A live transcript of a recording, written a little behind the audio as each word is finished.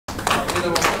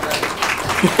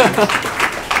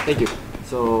Thank you.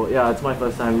 So yeah, it's my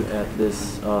first time at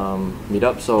this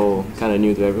meetup, so kind of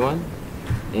new to everyone.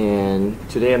 And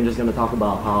today I'm just going to talk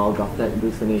about how GOVTECH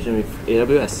builds connection with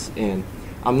AWS. And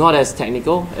I'm not as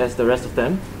technical as the rest of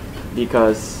them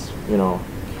because, you know,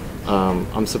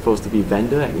 I'm supposed to be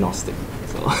vendor agnostic.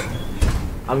 So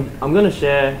I'm going to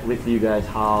share with you guys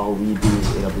how we do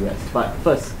AWS. But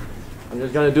first, I'm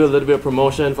just going to do a little bit of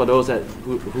promotion for those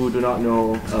who do not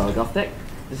know GOVTECH.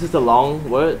 This is the long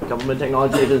word, Government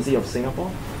Technology Agency of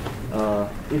Singapore.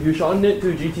 If you shorten it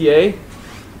to GTA,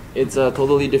 it's a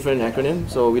totally different acronym,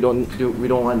 so we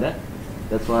don't want that.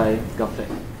 That's why GOVTECH.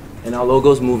 And our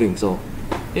logo's moving, so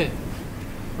yeah.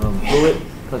 Fluid,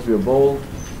 because we're bold.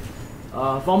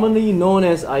 Formerly known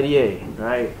as IDA,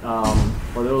 right?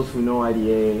 For those who know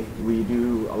IDA, we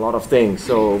do a lot of things.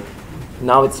 So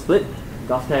now it's split.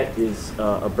 GOVTECH is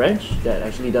a branch that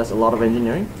actually does a lot of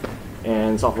engineering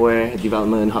and software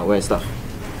development, hardware stuff.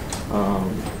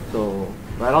 So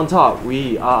right on top,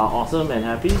 we are awesome and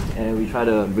happy, and we try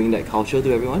to bring that culture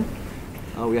to everyone.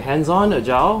 We're hands-on,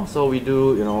 agile, so we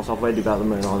do software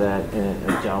development and all that in an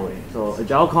agile way. So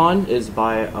AgileCon is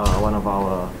by one of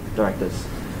our directors.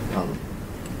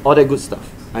 All that good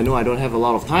stuff. I know I don't have a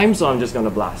lot of time, so I'm just gonna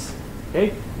blast.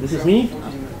 Okay, this is me.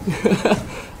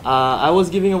 I was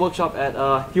giving a workshop at,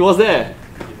 he was there,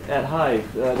 at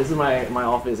Hive. This is my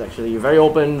office actually. Very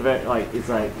open, it's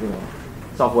like,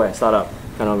 software, startup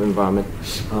kind of environment.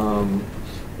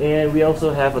 And we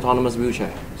also have autonomous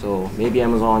wheelchair. So maybe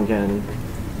Amazon can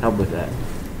help with that.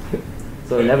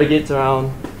 So it navigates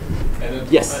around. And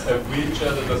yes. A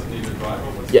wheelchair that doesn't need a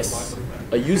driver? Yes.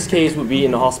 A use case would be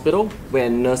in the hospital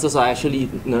when nurses are actually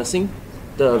nursing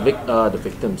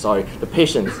the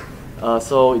patients.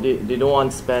 So they don't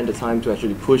want to spend the time to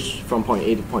actually push from point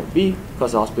A to point B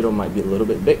because the hospital might be a little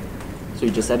bit big. So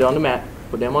you just set it on the mat,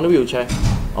 put them on the wheelchair,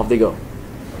 off they go.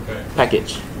 Okay.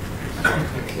 Package.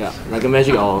 Yeah, like a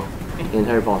magic owl in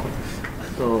Harry Potter.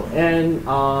 So, and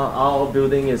our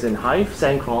building is in Hive,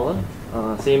 Sandcrawler,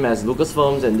 same as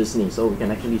Lucasfilms and Disney, so we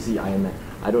can actually see Iron Man.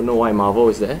 I don't know why Marvel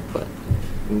is there, but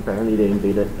apparently they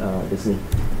invaded Disney.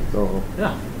 So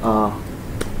yeah,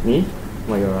 me,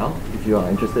 my URL, if you are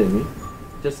interested in me.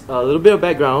 Just a little bit of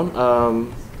background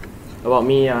about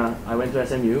me. I went to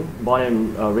SMU, born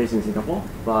and raised in Singapore,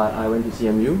 but I went to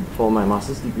CMU for my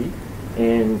master's degree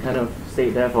and kind of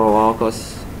stayed there for a while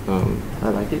because I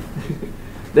like it.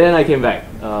 Then I came back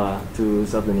to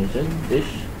serve the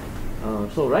nation-ish.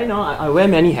 So right now I wear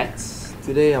many hats.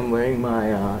 Today I'm wearing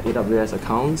my AWS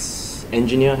accounts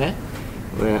engineer hat,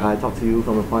 where I talk to you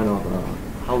from the point of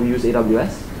how we use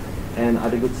AWS and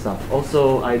other good stuff.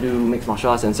 Also, I do mixed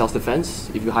martial arts and self-defense.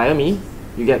 If you hire me,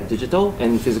 you get digital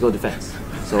and physical defense.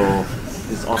 So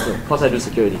it's awesome. Plus I do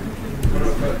security.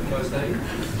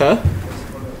 Huh?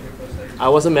 I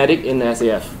was a medic in the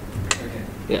SAF.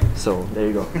 Yeah, so there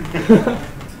you go.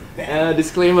 And a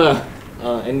disclaimer,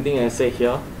 anything I say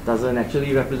here doesn't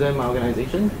actually represent my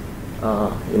organization.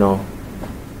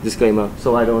 Disclaimer.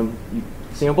 So I don't,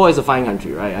 Singapore is a fine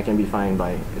country, right? I can be fined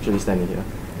by actually standing here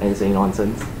and saying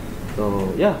nonsense.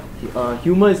 So yeah,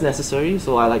 humor is necessary,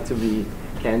 so I like to be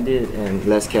candid and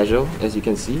less casual. As you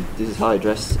can see, this is how I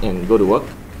dress and go to work.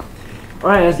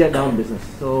 Alright, let's get down to business.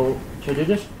 So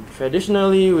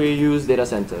traditionally, we use data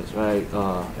centers, right?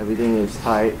 Everything is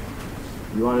tied.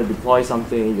 You want to deploy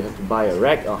something, you have to buy a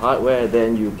rack or hardware,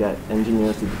 then you get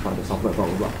engineers to deploy the software, blah,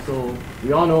 blah, blah. So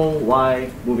we all know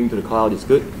why moving to the cloud is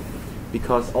good,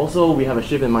 because also we have a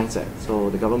shift in mindset. So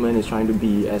the government is trying to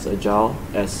be as agile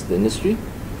as the industry.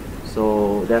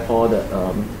 So therefore,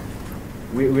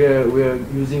 we're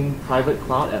using private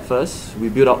cloud at first. We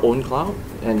built our own cloud,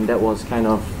 and that was kind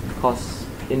of cost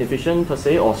inefficient per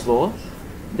se or slower.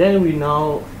 Then we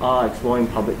now are exploring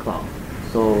public cloud.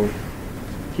 So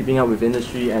keeping up with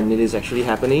industry, and it is actually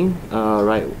happening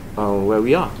right where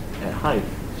we are at Hive.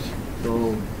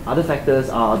 So other factors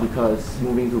are because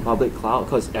moving to public cloud,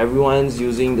 because everyone's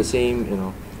using the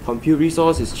same, compute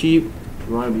resource is cheap.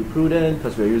 We want to be prudent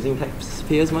because we're using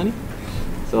taxpayers' money.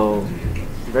 So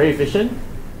very efficient.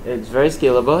 It's very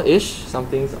scalable-ish. Some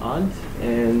things aren't,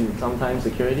 and sometimes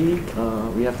security.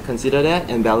 We have to consider that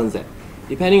and balance that,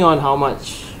 depending on how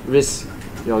much risk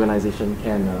the organization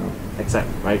can accept,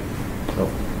 right? So,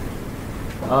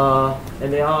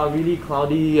 and there are really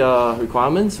cloudy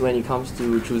requirements when it comes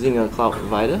to choosing a cloud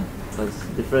provider, because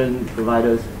different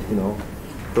providers,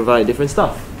 provide different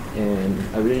stuff. And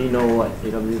I really know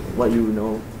what you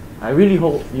know. I really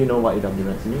hope you know what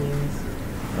AWS means,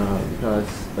 because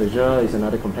Azure is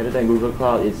another competitor and Google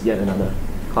Cloud is yet another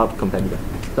cloud competitor.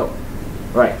 So,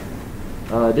 right.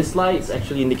 This slide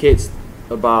actually indicates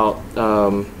about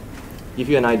give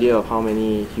you an idea of how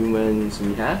many humans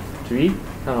we have. Kind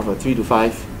of a 3 to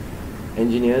 5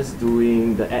 engineers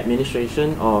doing the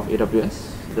administration of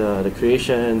AWS, the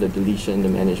creation, the deletion, the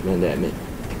management, the admin.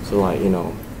 So like,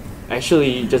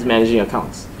 actually just managing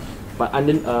accounts. But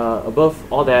above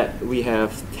all that, we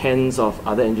have tens of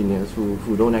other engineers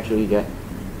who don't actually get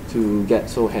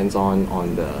so hands-on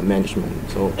on the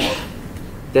management. So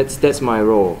that's my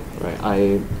role, right?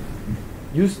 I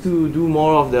used to do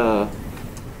more of the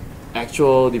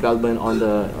actual development on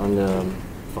the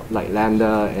like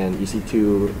Lambda and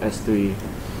EC2, S3,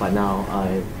 but now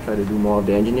I try to do more of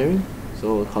the engineering,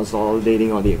 so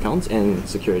consolidating all the accounts and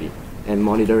security and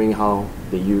monitoring how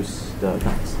they use the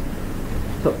accounts.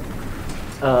 So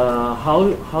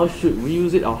how should we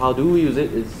use it, or how do we use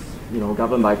it? It's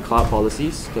governed by cloud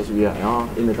policies, because we are now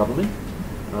in the government.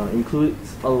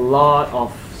 Includes a lot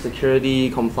of security,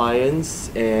 compliance,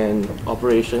 and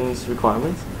operations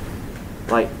requirements,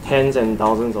 like tens and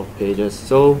thousands of pages.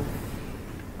 So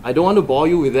I don't want to bore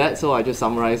you with that, so I just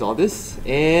summarize all this.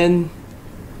 And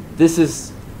this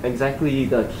is exactly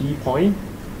the key point,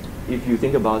 if you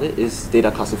think about it, is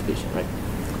data classification, right?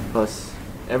 Because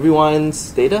everyone's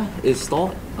data is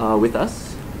stored with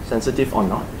us, sensitive or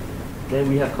not. Then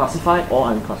we have classified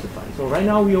or unclassified. So right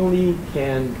now we only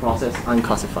can process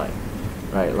unclassified,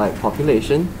 right? Like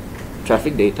population,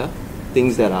 traffic data,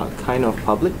 things that are kind of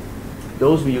public.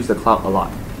 Those we use the cloud a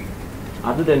lot.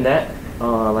 Other than that,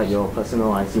 like your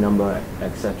personal IC number,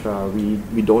 etc.,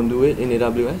 we don't do it in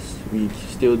AWS. We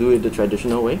still do it the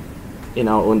traditional way in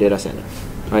our own data center,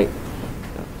 right?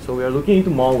 So we are looking into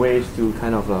more ways to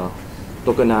kind of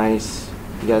tokenize.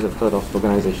 You guys have heard of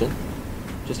tokenization.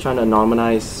 Just trying to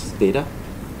anonymize data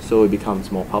so it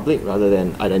becomes more public rather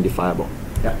than identifiable.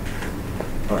 Yeah.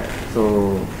 All right.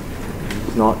 So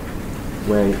it's not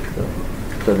where the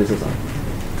services are.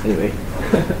 Anyway.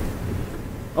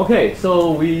 Okay.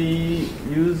 So we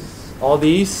use all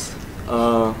these.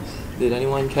 Did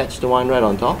anyone catch the one right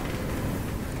on top?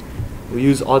 We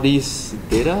use all these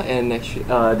data and actually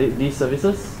these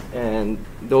services and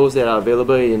those that are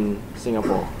available in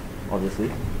Singapore,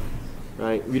 obviously.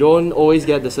 Right, we don't always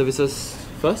get the services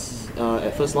first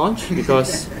at first launch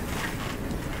because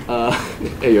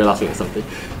hey, you're laughing at something.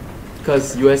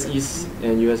 Because US East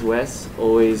and US West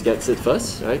always gets it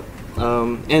first, right?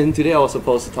 And today I was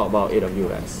supposed to talk about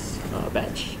AWS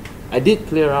batch. I did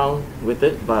play around with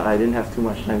it, but I didn't have too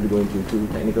much time to go into too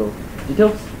technical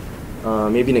details.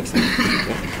 Maybe next time.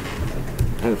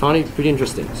 Yeah. I found it pretty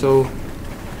interesting. So,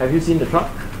 have you seen the truck?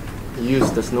 We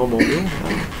use the snowmobile.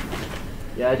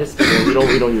 Yeah, just we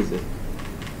don't use it.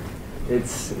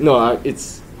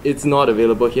 It's not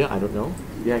available here. I don't know.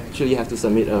 You actually have to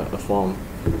submit a form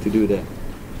to do that.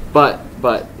 But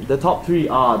the top three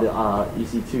are the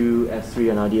EC2, S3,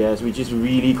 and RDS, which is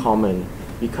really common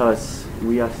because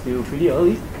we are still pretty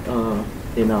early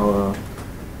in our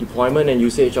deployment and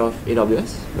usage of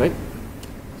AWS, right?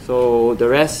 So the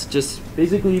rest just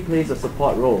basically plays a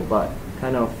support role, but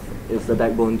kind of is the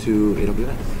backbone to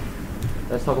AWS.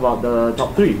 Let's talk about the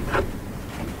top three.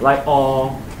 Like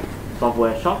all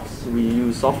software shops, we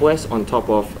use softwares on top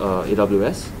of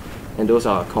AWS, and those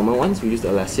are common ones. We use the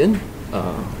Atlassian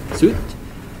suite.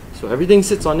 So everything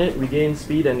sits on it. We gain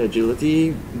speed and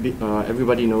agility.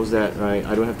 Everybody knows that, right?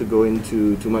 I don't have to go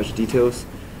into too much details.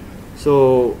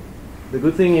 So the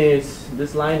good thing is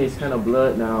this line is kind of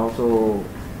blurred now, so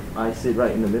I sit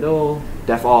right in the middle.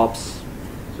 DevOps,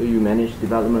 so you manage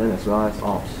development as well as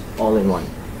ops, all in one.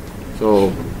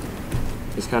 So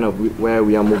it's kind of where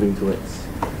we are moving towards.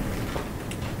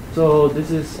 So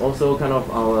this is also kind of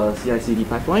our CI/CD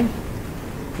pipeline.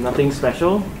 Nothing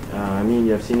special. I mean,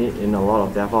 you have seen it in a lot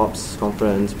of DevOps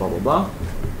conference, blah, blah, blah.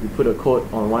 You put a code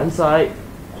on one side,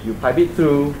 you pipe it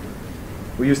through.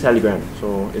 We use Telegram,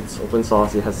 so it's open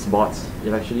source, it has bots.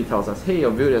 It actually tells us, hey,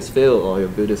 your build has failed or your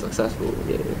build is successful.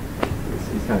 Yeah,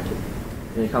 it's kind of cool.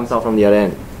 And it comes out from the other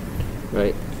end,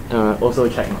 right? Also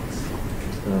checkmarks.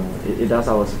 It does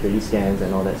our security scans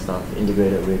and all that stuff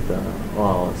integrated with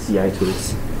all our CI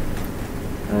tools.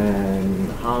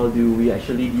 And how do we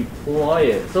actually deploy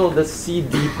it? So the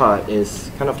CD part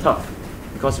is kind of tough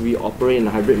because we operate in a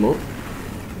hybrid mode.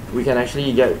 We can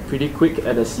actually get pretty quick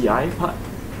at the CI part,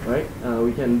 right?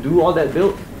 We can do all that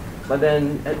build, but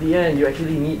then at the end you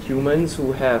actually need humans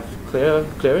who have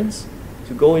clearance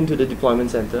to go into the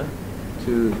deployment center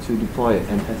to deploy it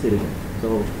and test it again.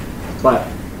 So, but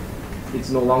it's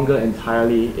no longer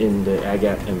entirely in the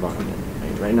air-gapped environment.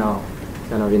 Right now, it's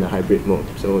kind of in a hybrid mode.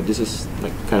 So this is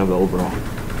like kind of the overall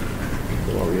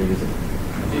what we're using.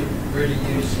 Do you really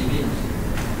use CDs?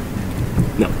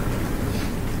 No.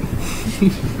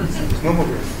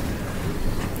 Snowmobile.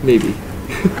 Maybe.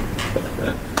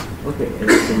 Okay, and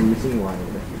I'm using one.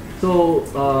 So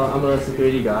I'm a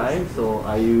security guy, so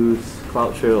I use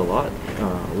CloudTrail a lot,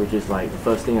 which is like the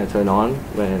first thing I turn on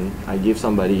when I give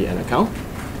somebody an account.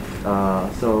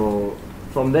 So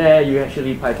from there, you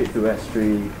actually pipe it through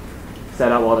S3,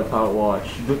 set up all the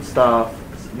CloudWatch, good stuff.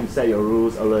 You set your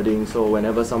rules, alerting. So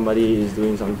whenever somebody is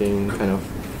doing something,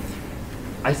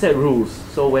 I set rules.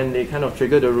 So when they kind of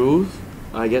trigger the rules,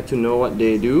 I get to know what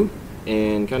they do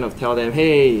and kind of tell them,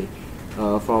 hey,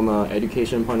 from an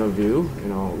education point of view,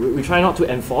 we try not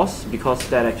to enforce because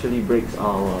that actually breaks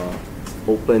our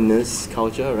openness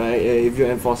culture, right? If you're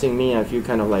enforcing me, I feel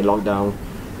kind of like locked down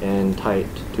and tied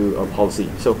to a policy.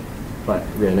 So, but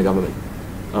we're in the government.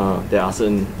 There are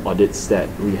certain audits that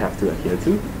we have to adhere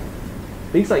to.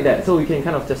 Things like that. So we can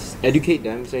kind of just educate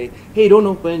them, say, hey, don't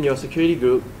open your security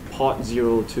group port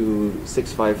 0 to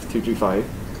 65235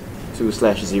 to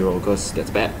 /0 because that's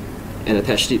bad, and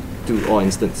attach it to all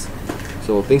instance.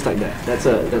 So things like that. That's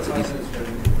easy.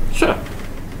 Sure.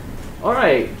 All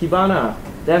right, Kibana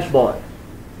dashboard,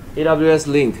 AWS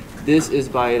link. This is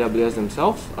by AWS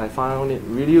themselves. I found it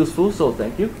really useful, so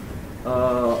thank you.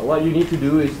 What you need to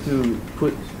do is to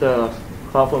put the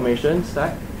CloudFormation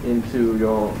stack into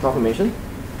your CloudFormation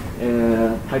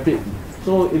and type it.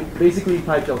 So it basically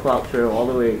types your CloudTrail all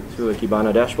the way to a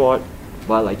Kibana dashboard.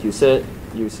 But like you said,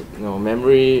 use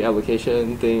memory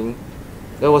allocation thing.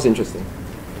 That was interesting.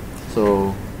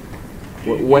 So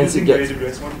once it gets, the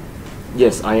AWS one?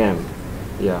 yes, I am.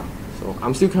 Yeah. So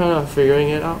I'm still kind of figuring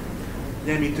it out.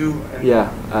 Yeah, me too. And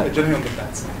Yeah. I generally on the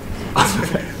bad side.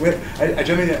 Well, I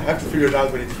generally have to figure it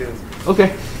out when it fails.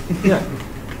 Okay. Yeah.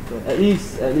 So at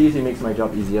least it makes my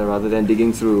job easier rather than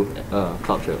digging through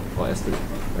CloudTrail or S3.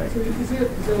 Right. So is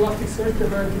Elasticsearch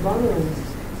about Kibana or is it?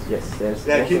 Yes. There's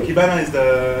Yeah, also Kibana is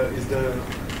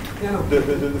Yeah.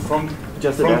 the front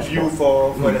Just the front view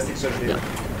dashboard. for Elasticsearch data.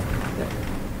 Yeah.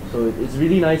 So it's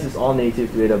really nice. It's all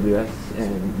native to AWS,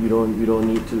 and you don't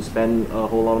need to spend a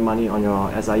whole lot of money on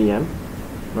your SIEM,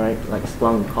 right? Like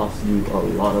Splunk costs you a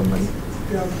lot of money.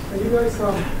 Yeah. And you guys,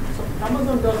 so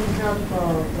Amazon doesn't have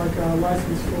like a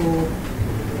license for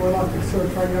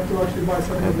Elasticsearch, right? You have to actually buy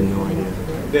something. I have no idea.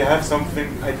 Right? They have something.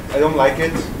 I don't like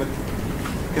it, but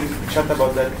we can chat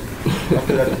about that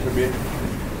after that a bit.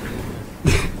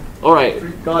 All right,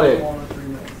 got it.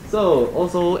 So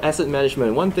also asset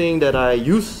management. One thing that I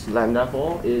use Lambda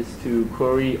for is to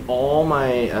query all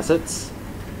my assets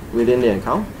within the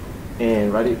account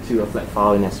and write it to a flat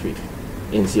file in S3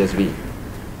 in CSV,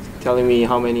 telling me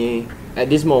at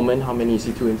this moment how many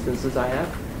EC2 instances I have,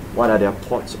 what are their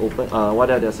ports open,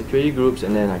 what are their security groups,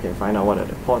 and then I can find out what are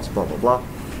the ports, blah blah blah,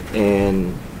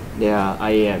 and their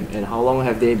IAM and how long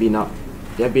have they been up.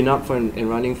 They have been up and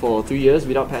running for 3 years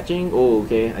without patching. Oh,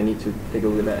 okay, I need to take a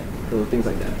look at that. So things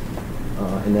like that.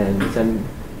 And then send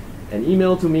an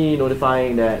email to me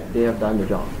notifying that they have done the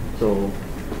job. So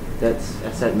that's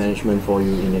asset management for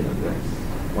you in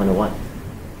AWS 101.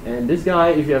 And this guy,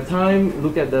 if you have time,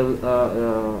 look at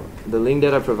the link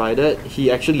that I provided.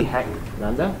 He actually hacked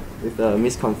Lambda with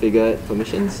misconfigured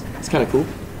permissions. It's kind of cool.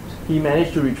 He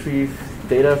managed to retrieve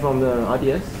data from the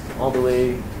RDS all the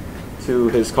way to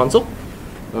his console.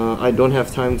 I don't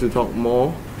have time to talk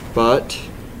more, but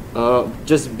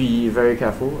just be very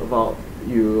careful about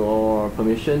your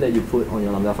permission that you put on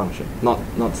your Lambda function,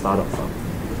 not startup stuff.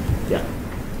 Yeah,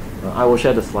 I will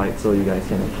share the slides so you guys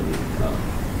can actually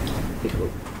take a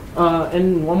look.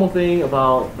 And one more thing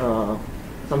about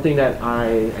something that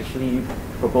I actually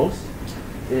proposed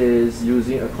is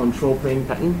using a control plane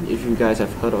pattern, if you guys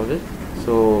have heard of it.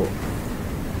 So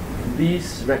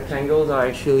these rectangles are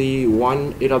actually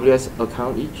one AWS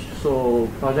account each. So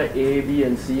project A, B,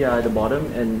 and C are at the bottom,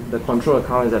 and the control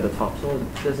account is at the top. So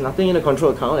there's nothing in the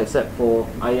control account except for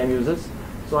IAM users.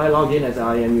 So I log in as an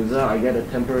IAM user, I get a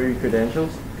temporary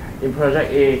credentials in project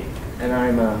A, and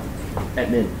I'm an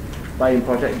admin. But in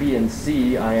project B and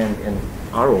C, I am an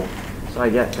RO. So I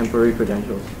get temporary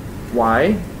credentials.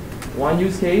 Why? One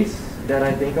use case that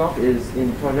I think of is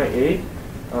in project A,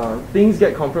 things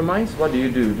get compromised. What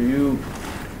do?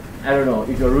 I don't know,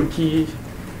 if your root key,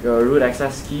 your root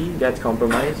access key gets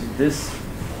compromised, this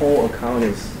whole account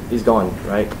is gone,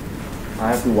 right?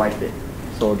 I have to wipe it.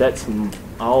 So that's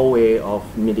our way of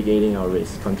mitigating our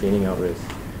risk, containing our risk.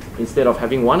 Instead of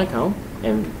having one account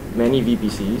and many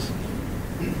VPCs,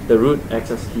 the root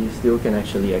access key still can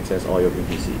actually access all your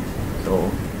VPCs. So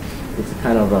it's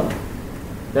kind of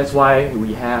that's why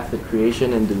we have the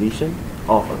creation and deletion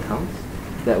of accounts.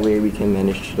 That way we can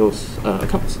manage those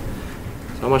accounts.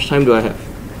 So how much time do I have?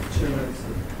 2 minutes.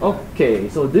 Okay,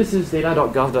 so this is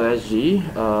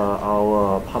data.gov.sg,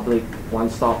 our public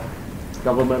one-stop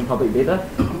government public data.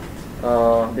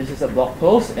 This is a blog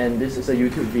post, and this is a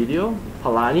YouTube video.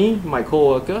 Palani, my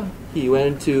co-worker, he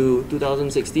went to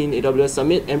 2016 AWS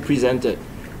Summit and presented.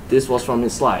 This was from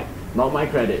his slide, not my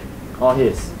credit, all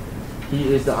his.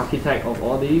 He is the architect of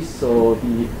all these, so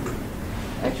he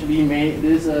actually made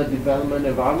this a development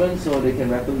environment so they can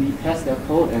rapidly test their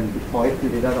code and deploy it to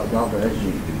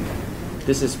data.gov.sg.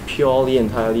 This is purely,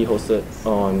 entirely hosted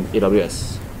on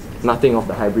AWS. Nothing of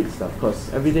the hybrid stuff,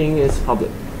 because everything is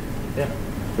public. Yeah,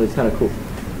 so it's kind of cool.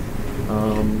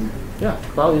 Yeah,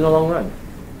 cloud in the long run.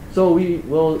 So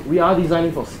we are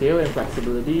designing for scale and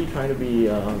flexibility, trying to be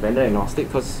vendor agnostic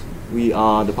because we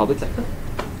are the public sector.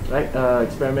 Right?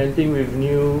 Experimenting with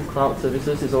new cloud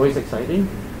services is always exciting,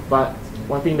 but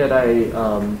one thing that I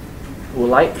would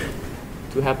like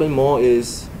to happen more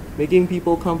is making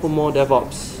people come for more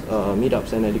DevOps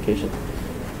meetups and education,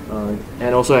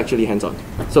 and also actually hands-on.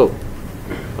 So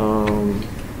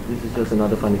this is just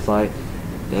another funny slide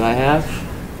that I have.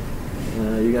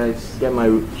 You guys get my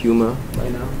humor by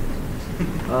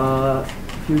now.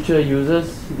 Future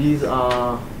users, these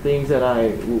are things that I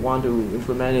would want to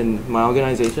implement in my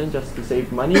organization just to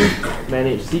save money,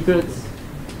 manage secrets,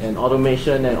 and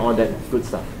automation and all that good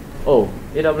stuff. Oh,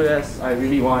 AWS, I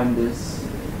really want this,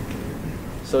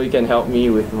 so you can help me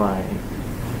with my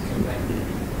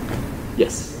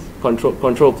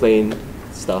control plane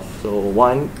stuff. So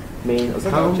one main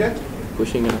account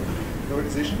pushing a. The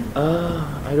organization?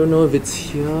 I don't know if it's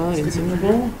here in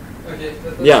Singapore. Okay,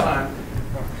 that's Yeah. fine.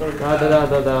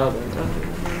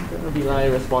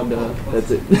 Beeline responder.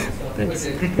 That's it. Thanks.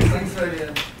 Okay, thanks,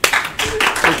 Fabian.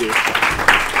 Thank you.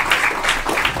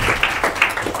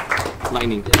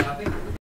 Lightning. Yeah, I think